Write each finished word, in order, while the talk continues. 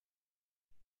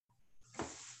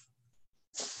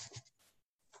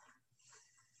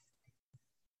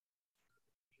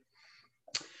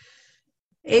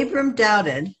Abram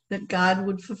doubted that God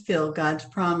would fulfill God's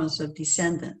promise of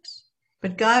descendants,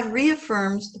 but God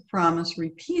reaffirms the promise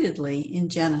repeatedly in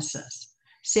Genesis,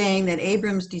 saying that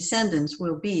Abram's descendants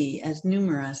will be as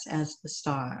numerous as the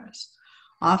stars.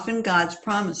 Often God's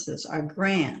promises are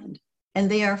grand, and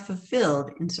they are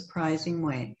fulfilled in surprising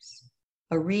ways.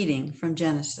 A reading from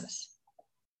Genesis.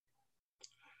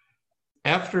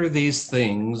 After these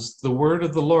things, the word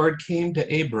of the Lord came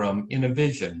to Abram in a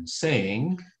vision,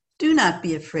 saying, Do not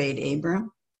be afraid,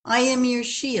 Abram. I am your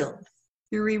shield.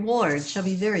 Your reward shall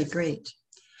be very great.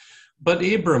 But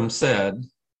Abram said,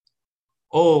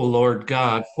 O Lord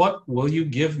God, what will you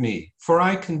give me? For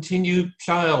I continue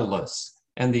childless,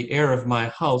 and the heir of my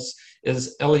house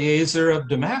is Eliezer of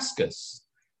Damascus.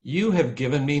 You have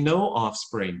given me no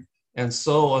offspring, and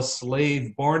so a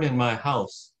slave born in my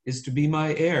house is to be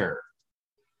my heir.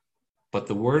 But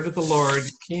the word of the Lord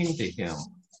came to him.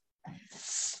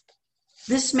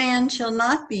 This man shall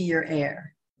not be your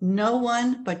heir. No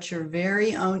one but your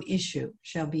very own issue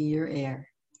shall be your heir.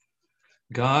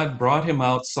 God brought him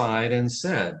outside and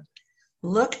said,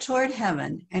 Look toward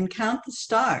heaven and count the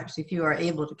stars if you are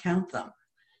able to count them.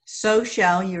 So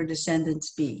shall your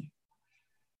descendants be.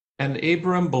 And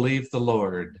Abram believed the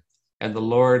Lord, and the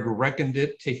Lord reckoned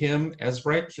it to him as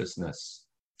righteousness.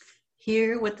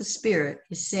 Hear what the Spirit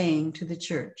is saying to the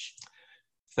church.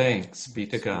 Thanks be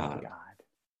to God.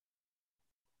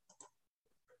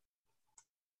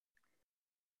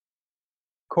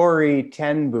 Corrie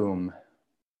ten Boom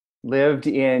lived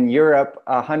in Europe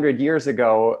 100 years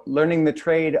ago, learning the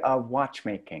trade of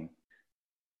watchmaking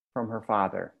from her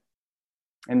father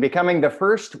and becoming the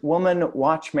first woman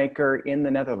watchmaker in the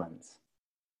Netherlands.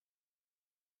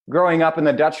 Growing up in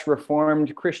the Dutch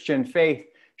Reformed Christian faith,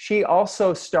 she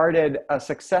also started a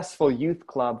successful youth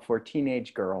club for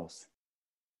teenage girls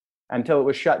until it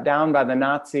was shut down by the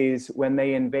Nazis when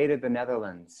they invaded the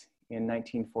Netherlands in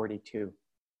 1942.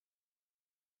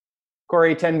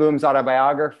 Corrie ten Boom's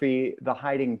autobiography, The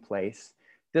Hiding Place,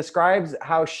 describes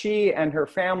how she and her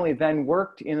family then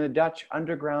worked in the Dutch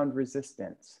underground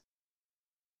resistance,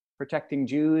 protecting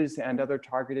Jews and other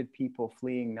targeted people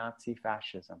fleeing Nazi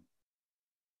fascism.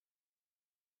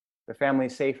 The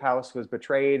family's safe house was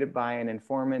betrayed by an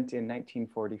informant in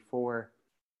 1944,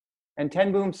 and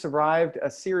ten Boom survived a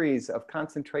series of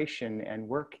concentration and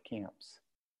work camps,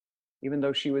 even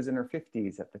though she was in her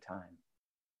 50s at the time.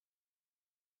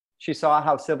 She saw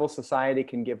how civil society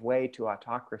can give way to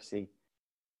autocracy,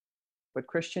 but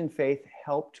Christian faith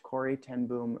helped Corrie ten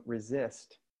Boom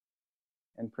resist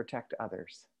and protect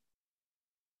others.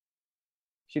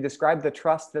 She described the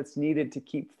trust that's needed to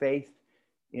keep faith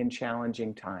in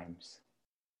challenging times.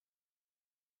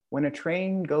 When a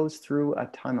train goes through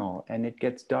a tunnel and it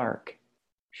gets dark,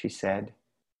 she said,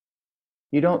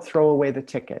 you don't throw away the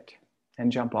ticket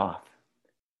and jump off.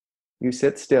 You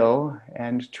sit still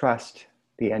and trust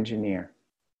the engineer.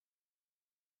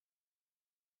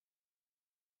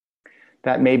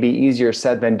 That may be easier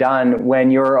said than done when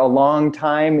you're a long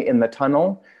time in the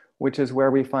tunnel, which is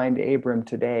where we find Abram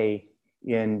today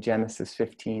in Genesis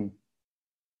 15.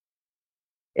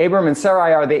 Abram and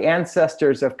Sarai are the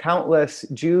ancestors of countless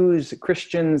Jews,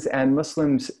 Christians, and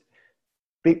Muslims.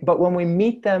 But when we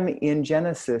meet them in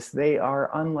Genesis, they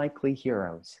are unlikely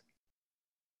heroes.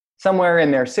 Somewhere in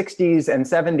their 60s and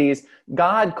 70s,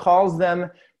 God calls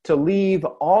them to leave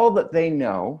all that they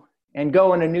know and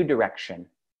go in a new direction,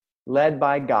 led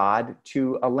by God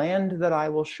to a land that I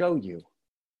will show you.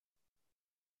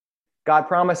 God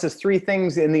promises three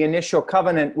things in the initial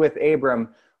covenant with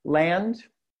Abram: land,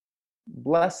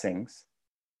 blessings,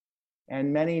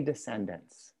 and many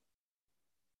descendants.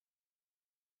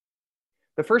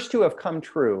 The first two have come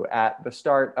true at the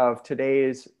start of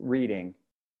today's reading,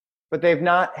 but they've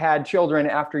not had children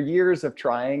after years of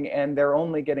trying, and they're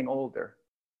only getting older.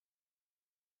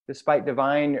 Despite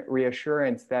divine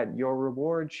reassurance that your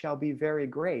reward shall be very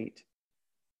great,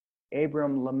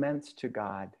 Abram laments to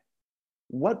God,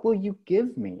 "What will you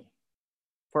give me?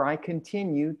 For I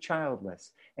continue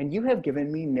childless, and you have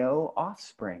given me no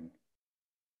offspring."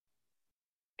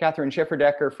 Catherine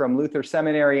Schifferdecker from Luther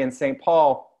Seminary in St.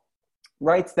 Paul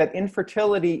writes that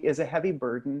infertility is a heavy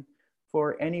burden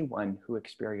for anyone who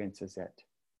experiences it.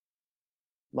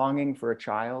 Longing for a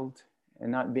child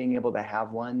and not being able to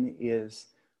have one is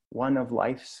one of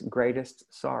life's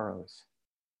greatest sorrows.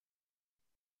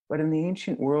 But in the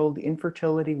ancient world,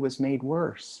 infertility was made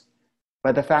worse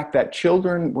by the fact that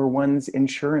children were one's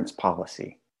insurance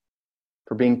policy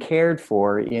for being cared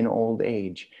for in old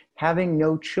age. Having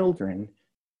no children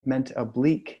meant a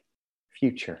bleak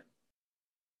future.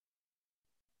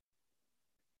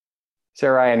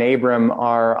 Sarai and Abram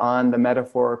are on the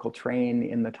metaphorical train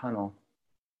in the tunnel.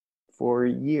 for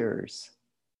years.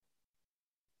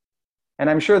 And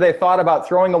I'm sure they thought about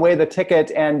throwing away the ticket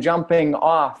and jumping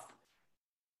off.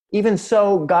 Even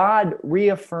so, God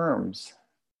reaffirms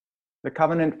the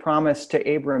covenant promise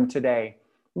to Abram today.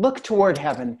 Look toward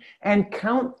heaven and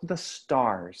count the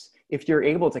stars. If you're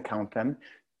able to count them,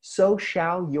 so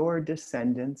shall your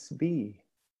descendants be.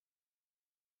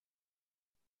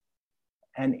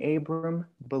 And Abram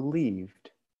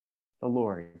believed the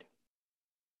Lord.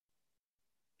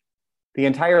 The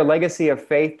entire legacy of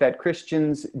faith that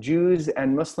Christians, Jews,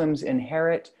 and Muslims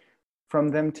inherit from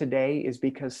them today is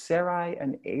because Sarai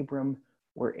and Abram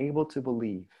were able to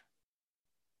believe.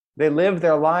 They lived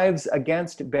their lives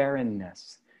against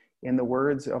barrenness, in the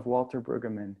words of Walter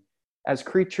Brueggemann, as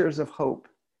creatures of hope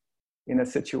in a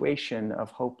situation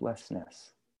of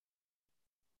hopelessness.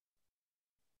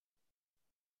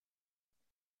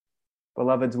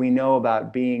 Beloveds, we know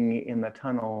about being in the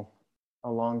tunnel a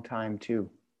long time too.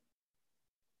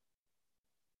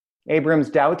 Abram's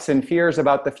doubts and fears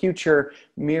about the future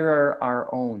mirror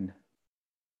our own.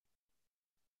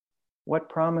 What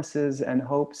promises and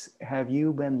hopes have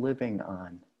you been living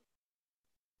on,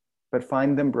 but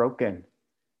find them broken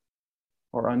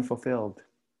or unfulfilled?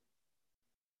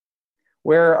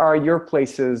 Where are your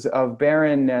places of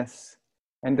barrenness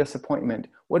and disappointment?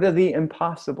 What are the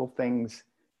impossible things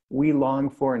we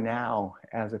long for now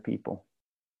as a people?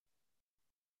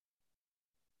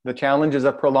 The challenges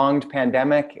of prolonged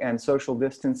pandemic and social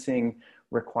distancing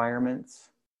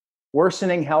requirements,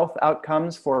 worsening health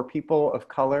outcomes for people of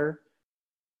color,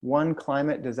 one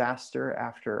climate disaster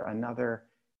after another,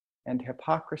 and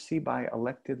hypocrisy by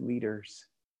elected leaders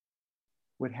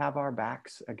would have our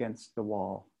backs against the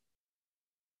wall.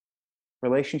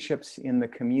 Relationships in the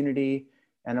community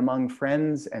and among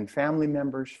friends and family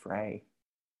members fray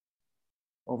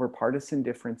over partisan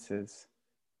differences,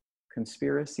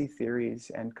 conspiracy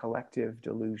theories, and collective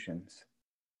delusions.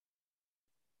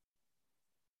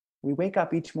 We wake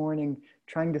up each morning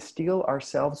trying to steel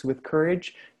ourselves with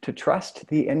courage to trust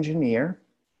the engineer.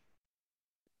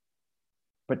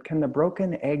 But can the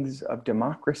broken eggs of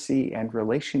democracy and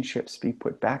relationships be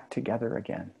put back together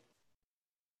again?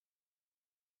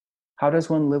 How does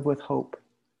one live with hope,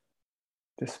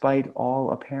 despite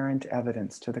all apparent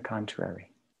evidence to the contrary?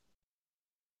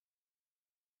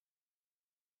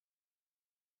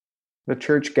 The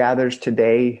church gathers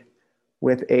today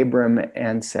with Abram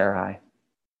and Sarai,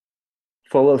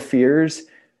 full of fears,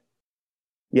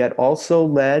 yet also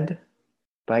led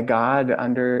by God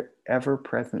under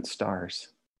ever-present stars.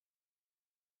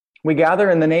 We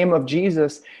gather in the name of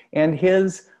Jesus and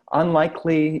his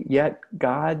unlikely yet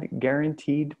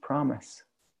God-guaranteed promise.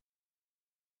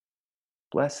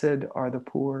 Blessed are the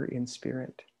poor in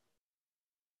spirit,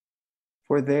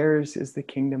 for theirs is the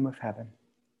kingdom of heaven.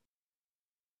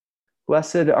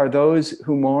 Blessed are those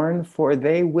who mourn, for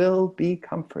they will be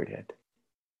comforted.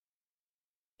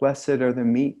 Blessed are the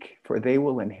meek, for they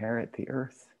will inherit the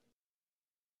earth.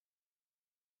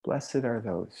 Blessed are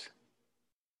those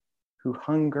who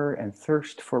hunger and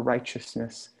thirst for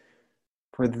righteousness,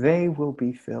 for they will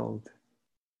be filled.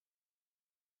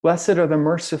 Blessed are the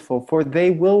merciful, for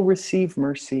they will receive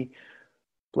mercy.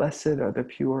 Blessed are the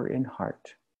pure in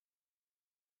heart,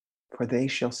 for they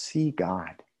shall see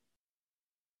God.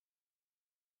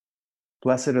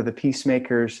 Blessed are the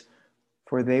peacemakers,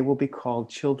 for they will be called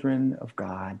children of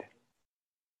God.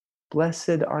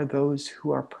 Blessed are those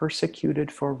who are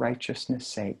persecuted for righteousness'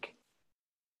 sake,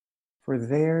 for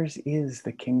theirs is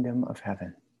the kingdom of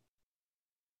heaven.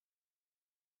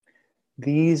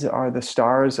 These are the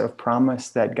stars of promise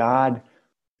that God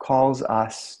calls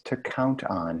us to count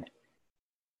on,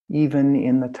 even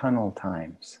in the tunnel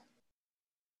times.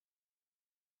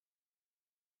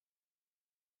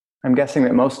 I'm guessing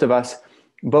that most of us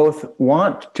both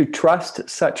want to trust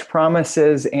such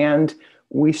promises and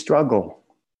we struggle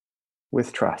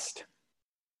with trust.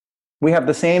 We have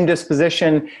the same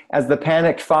disposition as the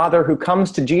panicked father who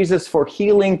comes to Jesus for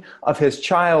healing of his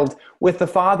child. With the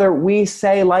Father, we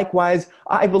say likewise,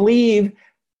 I believe,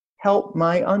 help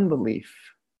my unbelief.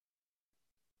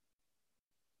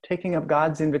 Taking up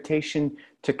God's invitation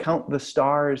to count the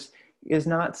stars is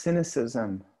not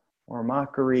cynicism or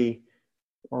mockery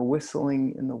or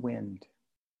whistling in the wind.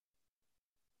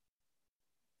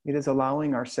 It is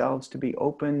allowing ourselves to be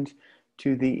opened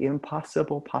to the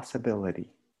impossible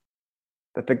possibility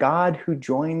that the God who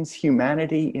joins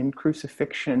humanity in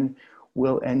crucifixion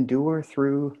will endure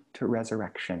through to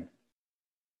resurrection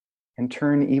and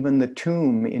turn even the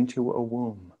tomb into a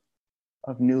womb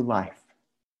of new life.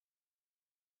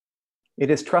 It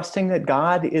is trusting that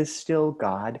God is still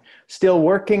God, still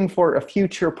working for a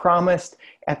future promised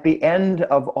at the end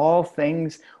of all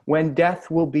things when death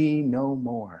will be no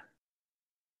more.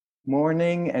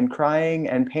 Mourning and crying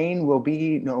and pain will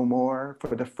be no more,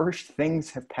 for the first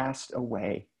things have passed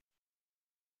away.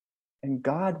 And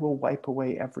God will wipe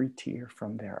away every tear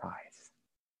from their eyes.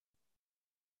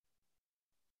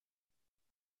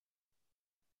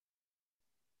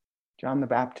 John the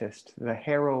Baptist, the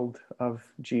herald of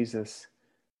Jesus,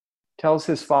 tells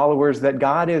his followers that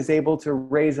God is able to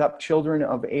raise up children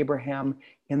of Abraham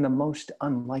in the most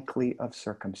unlikely of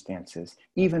circumstances,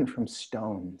 even from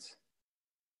stones.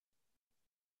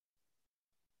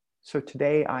 So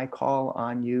today I call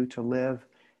on you to live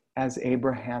as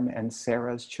Abraham and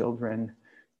Sarah's children,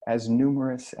 as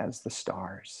numerous as the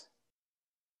stars.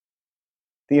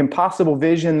 The impossible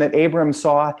vision that Abram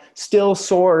saw still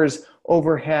soars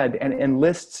overhead and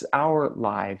enlists our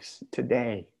lives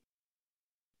today.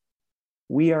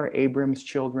 We are Abram's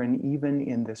children even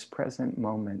in this present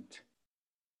moment.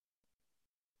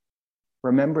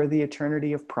 Remember the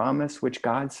eternity of promise which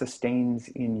God sustains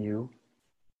in you.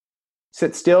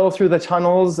 Sit still through the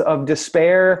tunnels of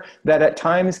despair that at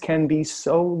times can be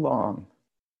so long.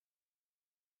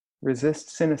 Resist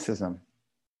cynicism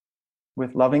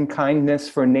with loving kindness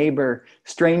for neighbor,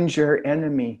 stranger,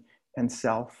 enemy, and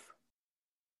self.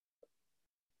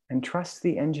 And trust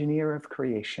the engineer of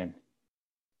creation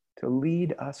to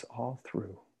lead us all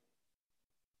through.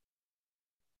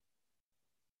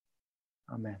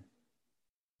 Amen.